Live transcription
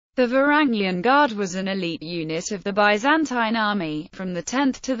The Varangian Guard was an elite unit of the Byzantine army, from the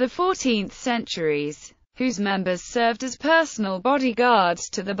 10th to the 14th centuries, whose members served as personal bodyguards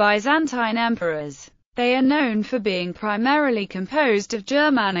to the Byzantine emperors. They are known for being primarily composed of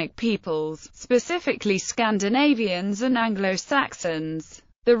Germanic peoples, specifically Scandinavians and Anglo-Saxons.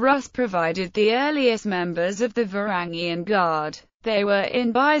 The Rus provided the earliest members of the Varangian Guard. They were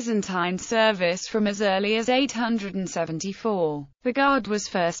in Byzantine service from as early as 874. The Guard was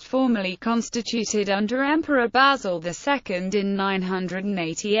first formally constituted under Emperor Basil II in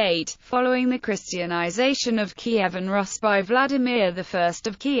 988, following the Christianization of Kievan Rus by Vladimir I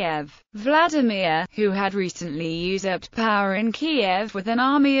of Kiev. Vladimir, who had recently usurped power in Kiev with an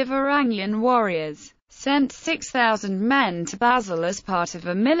army of Varangian warriors, sent 6,000 men to Basil as part of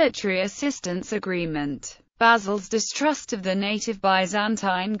a military assistance agreement. Basil's distrust of the native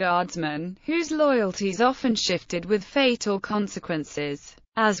Byzantine guardsmen, whose loyalties often shifted with fatal consequences,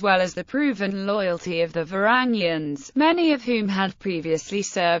 as well as the proven loyalty of the Varangians, many of whom had previously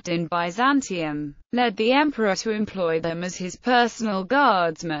served in Byzantium, led the emperor to employ them as his personal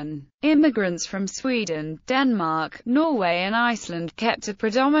guardsmen. Immigrants from Sweden, Denmark, Norway and Iceland kept a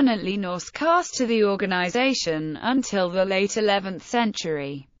predominantly Norse caste to the organization until the late 11th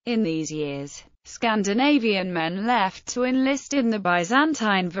century. In these years, Scandinavian men left to enlist in the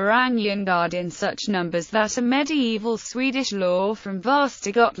Byzantine Varangian Guard in such numbers that a medieval Swedish law from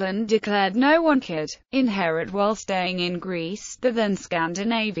Västergötland declared no one could inherit while staying in Greece, the then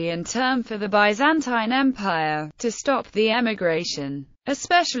Scandinavian term for the Byzantine Empire, to stop the emigration,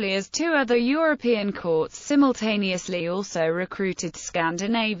 especially as two other European courts simultaneously also recruited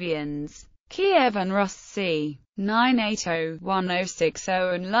Scandinavians. Kievan Rus c.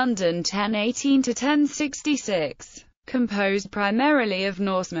 980-1060 and London 1018-1066, composed primarily of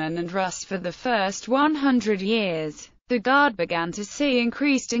Norsemen and Rus for the first 100 years. The Guard began to see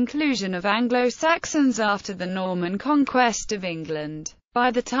increased inclusion of Anglo-Saxons after the Norman conquest of England.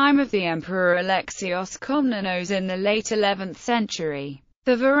 By the time of the Emperor Alexios Komnenos in the late 11th century,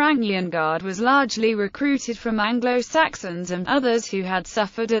 the Varangian Guard was largely recruited from Anglo-Saxons and others who had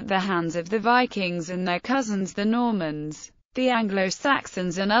suffered at the hands of the Vikings and their cousins the Normans. The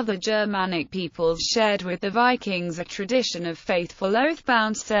Anglo-Saxons and other Germanic peoples shared with the Vikings a tradition of faithful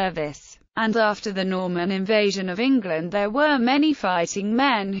oath-bound service, and after the Norman invasion of England there were many fighting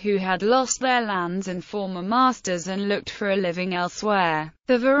men who had lost their lands and former masters and looked for a living elsewhere.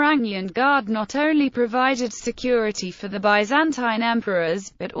 The Varangian Guard not only provided security for the Byzantine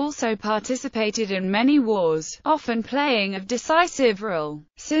emperors, but also participated in many wars, often playing a decisive role,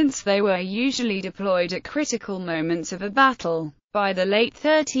 since they were usually deployed at critical moments of a battle. By the late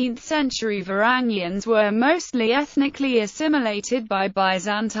 13th century, Varangians were mostly ethnically assimilated by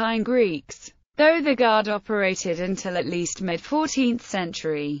Byzantine Greeks, though the Guard operated until at least mid-14th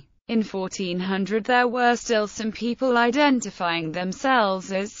century. In 1400 there were still some people identifying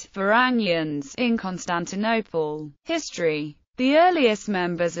themselves as Varangians in Constantinople. History. The earliest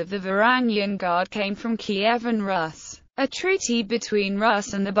members of the Varangian Guard came from Kievan Rus. A treaty between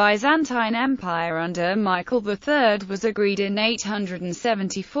Rus and the Byzantine Empire under Michael III was agreed in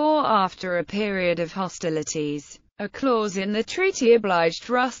 874 after a period of hostilities. A clause in the treaty obliged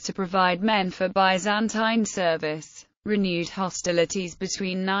Rus to provide men for Byzantine service. Renewed hostilities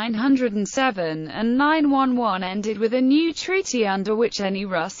between 907 and 911 ended with a new treaty under which any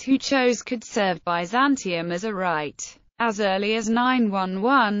Rus who chose could serve Byzantium as a right. As early as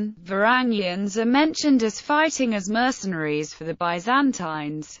 911, Varangians are mentioned as fighting as mercenaries for the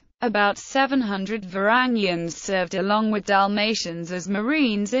Byzantines. About 700 Varangians served along with Dalmatians as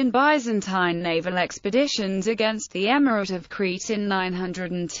marines in Byzantine naval expeditions against the Emirate of Crete in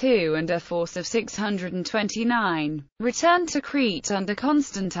 902 and a force of 629 returned to Crete under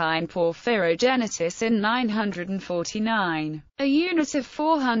Constantine Porphyrogenitus in 949. A unit of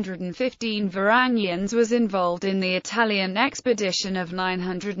 415 Varangians was involved in the Italian expedition of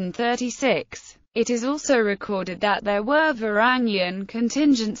 936. It is also recorded that there were Varangian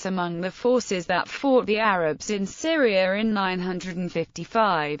contingents among the forces that fought the Arabs in Syria in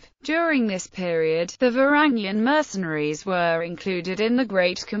 955. During this period, the Varangian mercenaries were included in the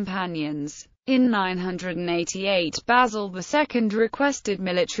Great Companions. In 988, Basil II requested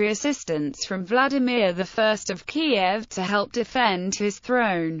military assistance from Vladimir I of Kiev to help defend his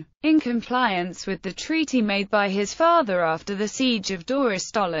throne. In compliance with the treaty made by his father after the siege of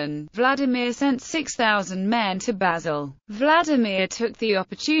Dorostolon, Vladimir sent 6,000 men to Basil. Vladimir took the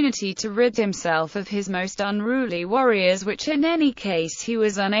opportunity to rid himself of his most unruly warriors, which in any case he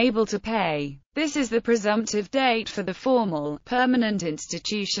was unable to pay. This is the presumptive date for the formal, permanent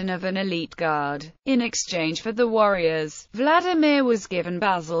institution of an elite guard. In exchange for the warriors, Vladimir was given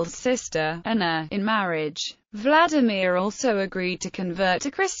Basil's sister, Anna, in marriage. Vladimir also agreed to convert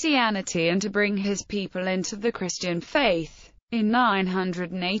to Christianity and to bring his people into the Christian faith. In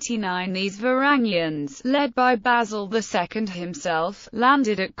 989 these Varangians, led by Basil II himself,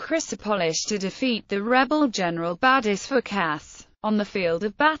 landed at Chrysopolis to defeat the rebel general Badis Phocas. On the field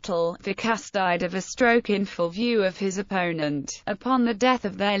of battle, Phocas died of a stroke in full view of his opponent. Upon the death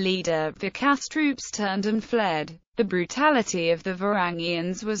of their leader, Phocas' troops turned and fled. The brutality of the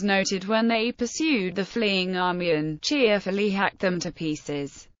Varangians was noted when they pursued the fleeing army and cheerfully hacked them to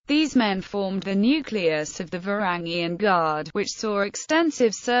pieces. These men formed the nucleus of the Varangian Guard, which saw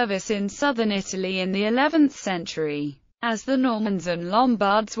extensive service in southern Italy in the 11th century. As the Normans and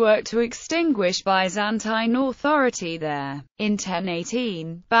Lombards worked to extinguish Byzantine authority there, in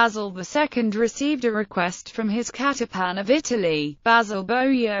 1018, Basil II received a request from his Catapan of Italy, Basil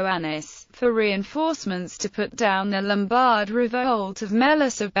Boioannis, for reinforcements to put down the Lombard revolt of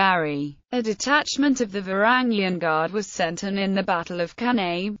Melus of Bari. A detachment of the Varangian Guard was sent, and in the Battle of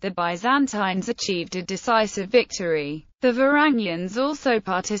Cannae, the Byzantines achieved a decisive victory. The Varangians also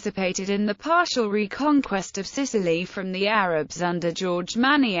participated in the partial reconquest of Sicily from the Arabs under George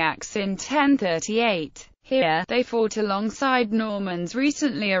Maniax in 1038. Here, they fought alongside Normans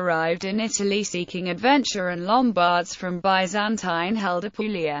recently arrived in Italy seeking adventure and Lombards from Byzantine-held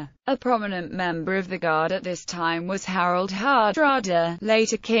Apulia. A prominent member of the Guard at this time was Harald Hardrada,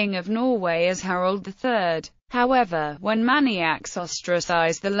 later King of Norway as Harald III. However, when Maniax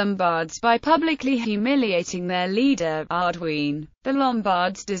ostracized the Lombards by publicly humiliating their leader, Arduin, the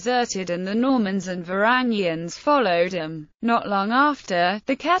Lombards deserted and the Normans and Varangians followed him. Not long after,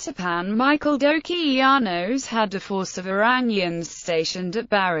 the Catapan Michael Docianos had a force of Varangians stationed at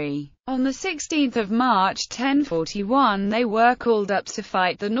Bari. On 16 March 1041 they were called up to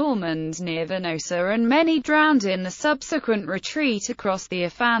fight the Normans near Venosa, and many drowned in the subsequent retreat across the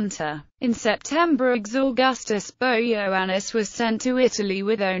Infanta. In September Augustus Boioannis was sent to Italy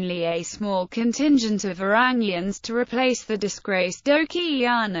with only a small contingent of Varangians to replace the disgraced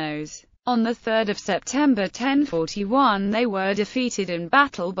Docianos. On 3 September 1041 they were defeated in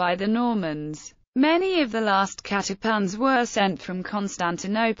battle by the Normans. Many of the last Catapans were sent from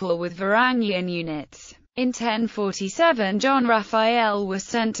Constantinople with Varangian units. In 1047 John Raphael was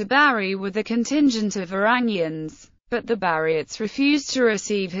sent to Bari with a contingent of Varangians, but the Bariates refused to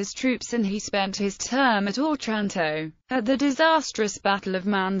receive his troops and he spent his term at Otranto. At the disastrous Battle of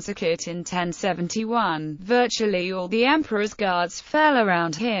Manzikert in 1071, virtually all the emperor's guards fell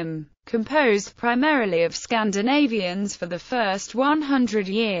around him. Composed primarily of Scandinavians for the first 100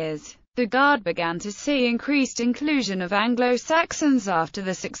 years, the Guard began to see increased inclusion of Anglo-Saxons after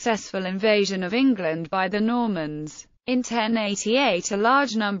the successful invasion of England by the Normans. In 1088 a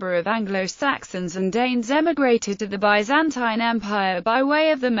large number of Anglo-Saxons and Danes emigrated to the Byzantine Empire by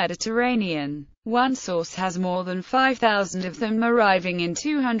way of the Mediterranean. One source has more than 5,000 of them arriving in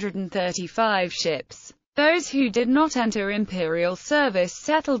 235 ships. Those who did not enter imperial service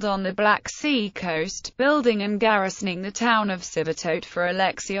settled on the Black Sea coast, building and garrisoning the town of Civitote for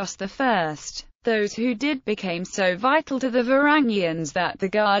Alexios I. Those who did became so vital to the Varangians that the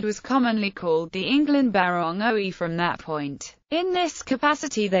Guard was commonly called the England Barongoi from that point. In this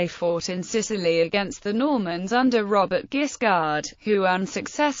capacity they fought in Sicily against the Normans under Robert Guiscard, who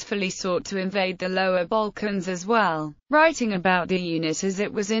unsuccessfully sought to invade the Lower Balkans as well. Writing about the unit as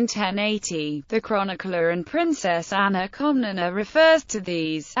it was in 1080, the chronicler and Princess Anna Komnena refers to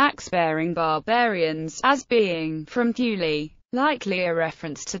these axe-bearing barbarians as being from Thule, likely a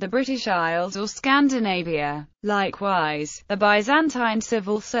reference to the British Isles or Scandinavia. Likewise, the Byzantine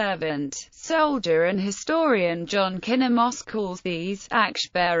civil servant, soldier and historian John Kinnamos calls these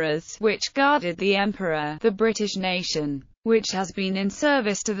axe-bearers, which guarded the emperor, the British nation, which has been in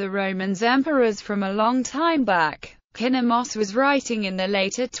service to the Romans emperors from a long time back. Kinnamos was writing in the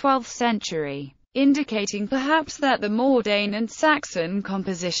later 12th century, indicating perhaps that the Mordane and Saxon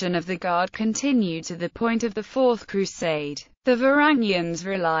composition of the Guard continued to the point of the Fourth Crusade. The Varangians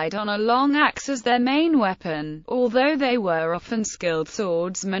relied on a long axe as their main weapon, although they were often skilled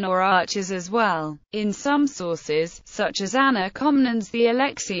swordsmen or archers as well. In some sources, such as Anna Komnen's The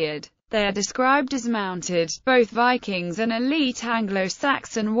Alexiad, they are described as mounted. Both Vikings and elite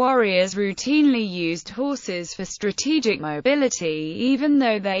Anglo-Saxon warriors routinely used horses for strategic mobility, even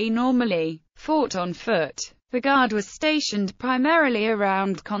though they normally fought on foot. The Guard was stationed primarily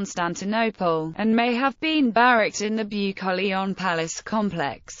around Constantinople, and may have been barracked in the Bucolion Palace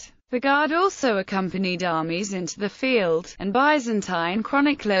complex. The Guard also accompanied armies into the field, and Byzantine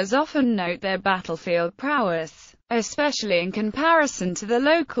chroniclers often note their battlefield prowess, especially in comparison to the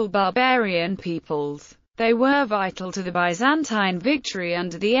local barbarian peoples. They were vital to the Byzantine victory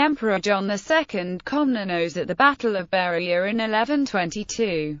under the Emperor John II Komnenos at the Battle of Beria in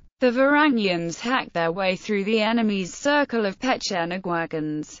 1122. The Varangians hacked their way through the enemy's circle of Pecheneг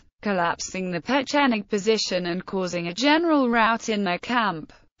wagons, collapsing the Pecheneг position and causing a general rout in their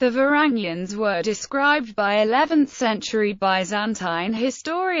camp. The Varangians were described by 11th-century Byzantine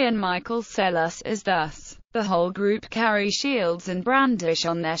historian Michael Psellus as thus: the whole group carry shields and brandish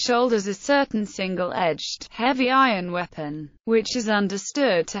on their shoulders a certain single-edged, heavy iron weapon, which is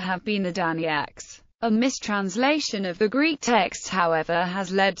understood to have been the daniax. A mistranslation of the Greek text, however,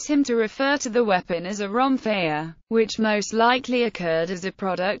 has led him to refer to the weapon as a rhomphaea, which most likely occurred as a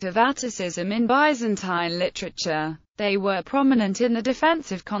product of Atticism in Byzantine literature. They were prominent in the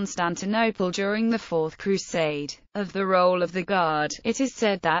defense of Constantinople during the Fourth Crusade. Of the role of the Guard, it is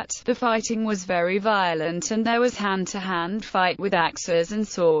said that the fighting was very violent and there was hand-to-hand fight with axes and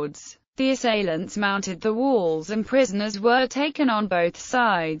swords. The assailants mounted the walls and prisoners were taken on both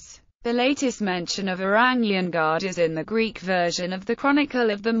sides. The latest mention of Varangian Guard is in the Greek version of the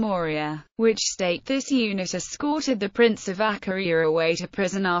Chronicle of the Morea, which state this unit escorted the Prince of Achaia away to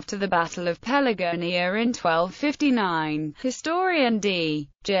prison after the Battle of Pelagonia in 1259. Historian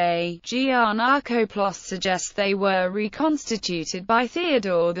D.J. Giannakopoulos suggests they were reconstituted by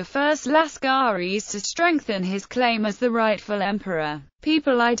Theodore I Lascaris to strengthen his claim as the rightful emperor.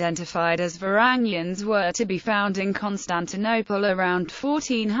 People identified as Varangians were to be found in Constantinople around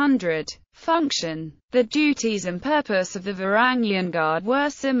 1400. Function. The duties and purpose of the Varangian Guard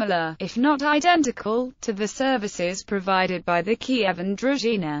were similar, if not identical, to the services provided by the Kievan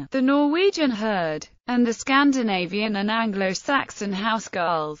Družina, the Norwegian Herd, and the Scandinavian and Anglo-Saxon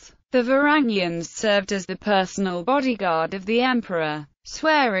housecarls. The Varangians served as the personal bodyguard of the emperor,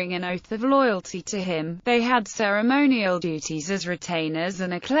 swearing an oath of loyalty to him. They had ceremonial duties as retainers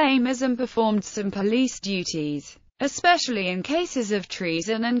and acclaimers and performed some police duties, especially in cases of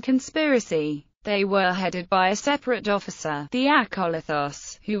treason and conspiracy. They were headed by a separate officer, the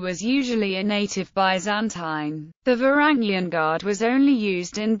akolithos, who was usually a native Byzantine. The Varangian Guard was only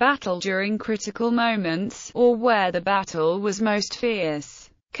used in battle during critical moments, or where the battle was most fierce.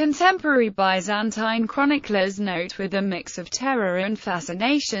 Contemporary Byzantine chroniclers note with a mix of terror and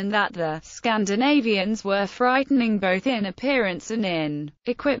fascination that the Scandinavians were frightening both in appearance and in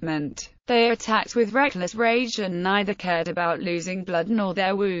equipment. They attacked with reckless rage and neither cared about losing blood nor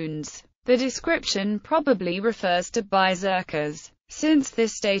their wounds. The description probably refers to berserkers, since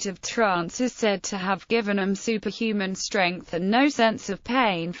this state of trance is said to have given them superhuman strength and no sense of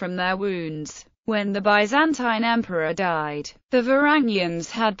pain from their wounds. When the Byzantine emperor died, the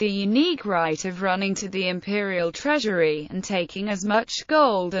Varangians had the unique right of running to the imperial treasury and taking as much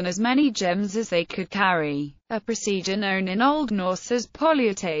gold and as many gems as they could carry, a procedure known in Old Norse as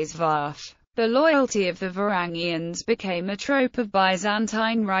pollutasvarf. The loyalty of the Varangians became a trope of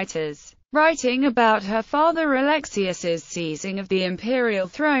Byzantine writers. Writing about her father Alexius's seizing of the imperial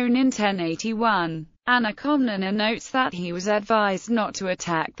throne in 1081, Anna Komnena notes that he was advised not to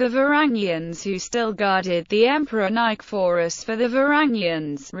attack the Varangians who still guarded the emperor Nicephorus, for the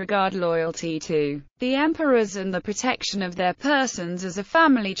Varangians regard loyalty to the emperors and the protection of their persons as a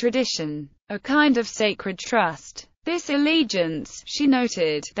family tradition, a kind of sacred trust. This allegiance, she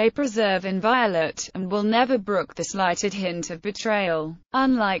noted, they preserve inviolate, and will never brook the slightest hint of betrayal.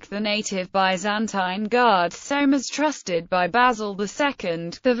 Unlike the native Byzantine Guard so mistrusted by Basil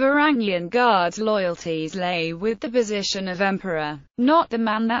II, the Varangian Guard's loyalties lay with the position of emperor, not the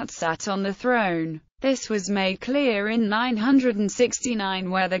man that sat on the throne. This was made clear in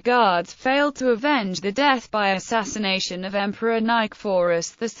 969 where the Guards failed to avenge the death by assassination of Emperor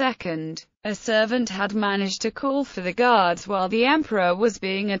Nicephorus II. A servant had managed to call for the Guards while the emperor was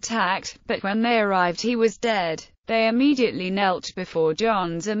being attacked, but when they arrived he was dead. They immediately knelt before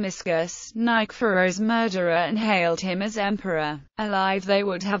John Zimiscus, Nicephorus' murderer, and hailed him as emperor. Alive they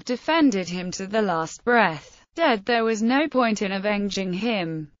would have defended him to the last breath. Dead there was no point in avenging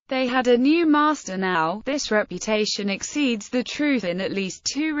him. They had a new master now. This reputation exceeds the truth in at least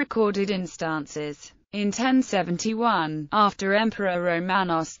two recorded instances. In 1071, after Emperor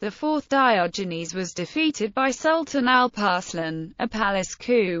Romanos IV Diogenes was defeated by Sultan Alparslan, a palace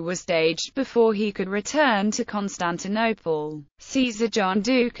coup was staged before he could return to Constantinople. Caesar John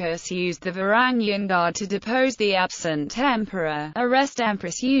Ducas used the Varangian Guard to depose the absent emperor, arrest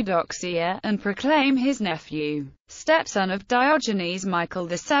Empress Eudoxia, and proclaim his nephew, stepson of Diogenes Michael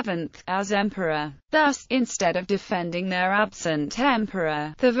VII, as emperor. Thus, instead of defending their absent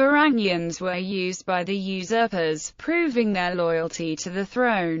emperor, the Varangians were used by the usurpers, proving their loyalty to the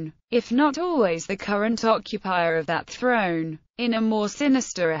throne, if not always the current occupier of that throne. In a more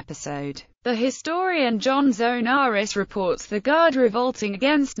sinister episode, the historian John Zonaris reports the Guard revolting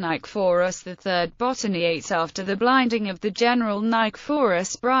against Nicephorus III Botaniates after the blinding of the general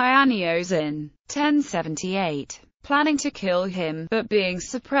Nicephorus Bryennios in 1078, planning to kill him, but being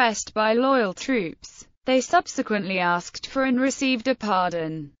suppressed by loyal troops. They subsequently asked for and received a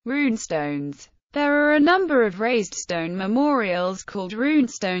pardon. Runestones. There are a number of raised stone memorials called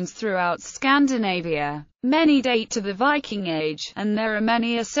runestones throughout Scandinavia. Many date to the Viking Age, and there are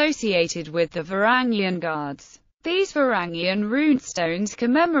many associated with the Varangian Guards. These Varangian runestones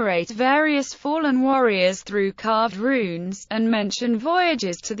commemorate various fallen warriors through carved runes, and mention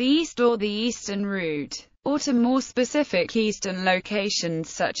voyages to the east or the eastern route, or to more specific eastern locations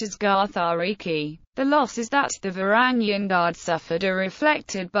such as Garthariki. The losses that the Varangian Guard suffered are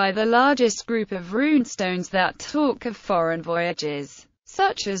reflected by the largest group of runestones that talk of foreign voyages,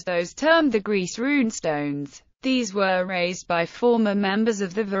 such as those termed the Greece runestones. These were raised by former members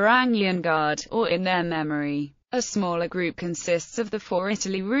of the Varangian Guard, or in their memory. A smaller group consists of the 4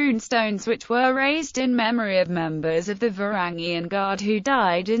 Italy runestones, which were raised in memory of members of the Varangian Guard who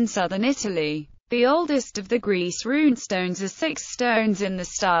died in southern Italy. The oldest of the Greece runestones are 6 stones in the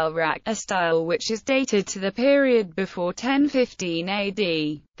style Rak, a style which is dated to the period before 1015 AD.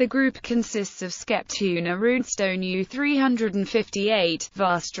 The group consists of Skeptuna runestone U358,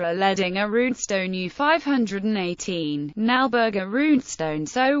 Vastra Ledinga runestone U518, Nalberga runestone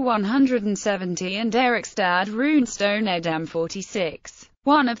SO 170 and Erikstad runestone Edem 46.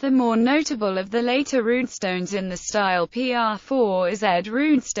 One of the more notable of the later runestones in the style PR4 is Ed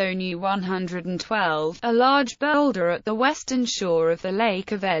runestone U112, a large boulder at the western shore of the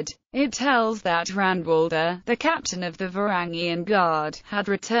Lake of Ed. It tells that Randwalder, the captain of the Varangian Guard, had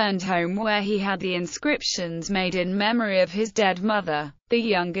returned home where he had the inscriptions made in memory of his dead mother. The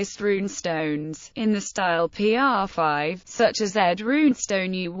youngest runestones, in the style PR5, such as Ed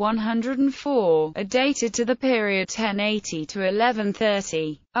runestone U104, are dated to the period 1080 to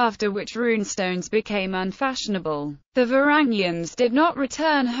 1130, after which runestones became unfashionable. The Varangians did not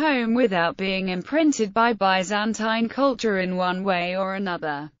return home without being imprinted by Byzantine culture in one way or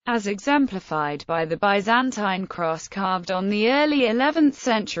another, as exemplified by the Byzantine cross carved on the early 11th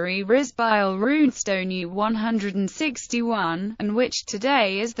century Rizbile runestone U161, and which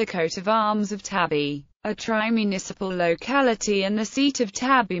today is the coat of arms of Täby, a tri-municipal locality and the seat of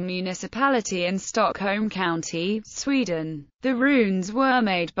Täby municipality in Stockholm County, Sweden. The runes were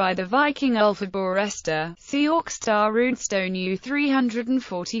made by the Viking Ulf of Boresta, see Orkstar runestone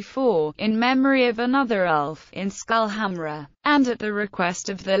U344, in memory of another Ulf, in Skullhamra, and at the request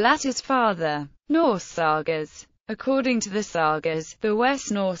of the latter's father. Norse sagas. According to the sagas, the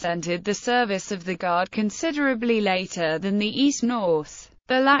West Norse entered the service of the Guard considerably later than the East Norse.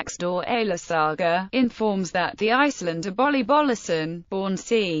 The Laxdor Ayla saga informs that the Icelander Bolli Bollason, born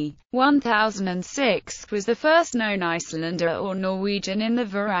c. 1006, was the first known Icelander or Norwegian in the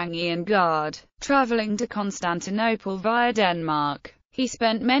Varangian Guard, traveling to Constantinople via Denmark. He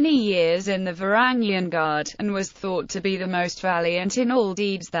spent many years in the Varangian Guard, and was thought to be the most valiant in all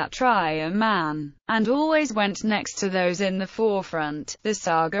deeds that try a man, and always went next to those in the forefront. The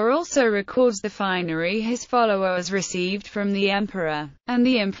saga also records the finery his followers received from the emperor, and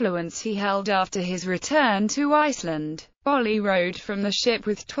the influence he held after his return to Iceland. Bolli rode from the ship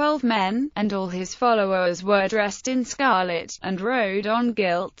with 12 men, and all his followers were dressed in scarlet, and rode on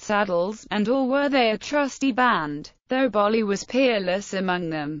gilt saddles, and all were they a trusty band. Though Bolli was peerless among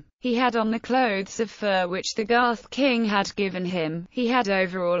them, he had on the clothes of fur which the Garth king had given him, he had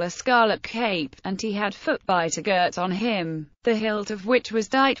over all a scarlet cape, and he had foot-biter girt on him, the hilt of which was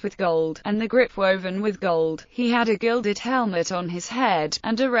dight with gold, and the grip woven with gold. He had a gilded helmet on his head,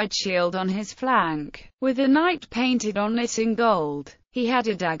 and a red shield on his flank, with a knight painted on it in gold. He had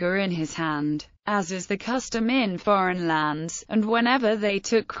a dagger in his hand, as is the custom in foreign lands, and whenever they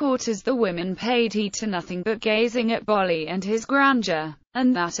took quarters the women paid heed to nothing but gazing at Bolli and his grandeur,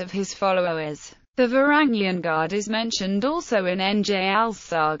 and that of his followers. The Varangian Guard is mentioned also in Njals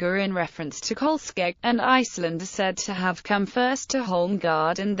saga in reference to Kolskeg, an Icelander said to have come first to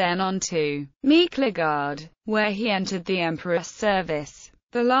Holmgard and then on to Miklagard, where he entered the emperor's service.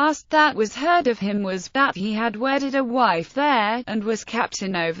 The last that was heard of him was that he had wedded a wife there, and was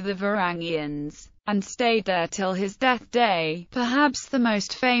captain over the Varangians. and stayed there till his death day. Perhaps the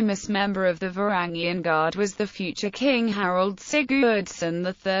most famous member of the Varangian Guard was the future King Harald Sigurdsson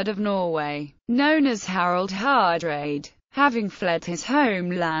III of Norway, known as Harald Hardrade. Having fled his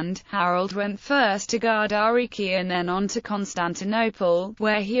homeland, Harald went first to Gardariki and then on to Constantinople,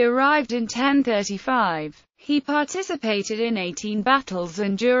 where he arrived in 1035. He participated in 18 battles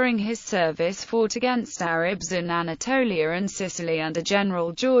and during his service fought against Arabs in Anatolia and Sicily under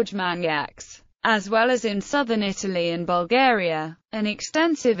General George Mangax, as well as in southern Italy and Bulgaria. An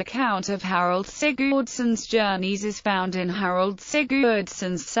extensive account of Harald Sigurdsson's journeys is found in Harald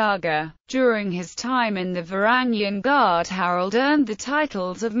Sigurdsson's saga. During his time in the Varangian Guard, Harald earned the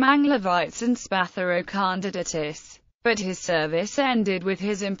titles of Manglavites and Spatharo-Candidatus, but his service ended with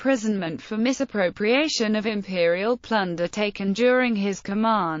his imprisonment for misappropriation of imperial plunder taken during his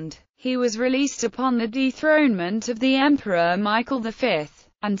command. He was released upon the dethronement of the Emperor Michael V.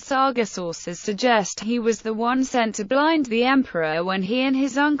 and saga sources suggest he was the one sent to blind the emperor when he and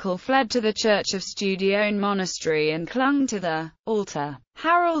his uncle fled to the Church of Studione monastery and clung to the altar.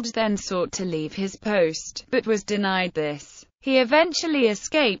 Harald then sought to leave his post, but was denied this. He eventually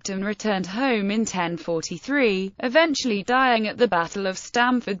escaped and returned home in 1043, eventually dying at the Battle of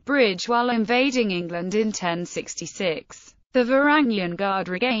Stamford Bridge while invading England in 1066. The Varangian Guard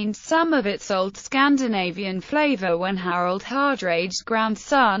regained some of its old Scandinavian flavour when Harald Hardrade's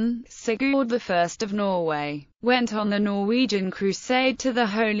grandson, Sigurd I of Norway, went on the Norwegian crusade to the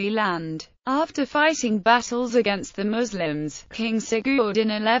Holy Land. After fighting battles against the Muslims, King Sigurd in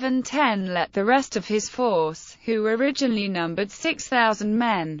 1110 let the rest of his force, who originally numbered 6,000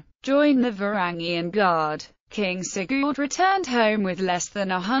 men, join the Varangian Guard. King Sigurd returned home with less than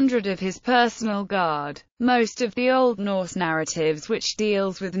 100 of his personal guard. Most of the Old Norse narratives which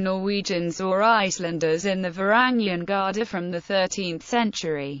deals with Norwegians or Icelanders in the Varangian Guard are from the 13th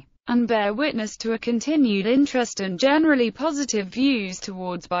century, and bear witness to a continued interest and generally positive views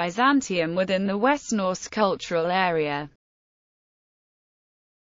towards Byzantium within the West Norse cultural area.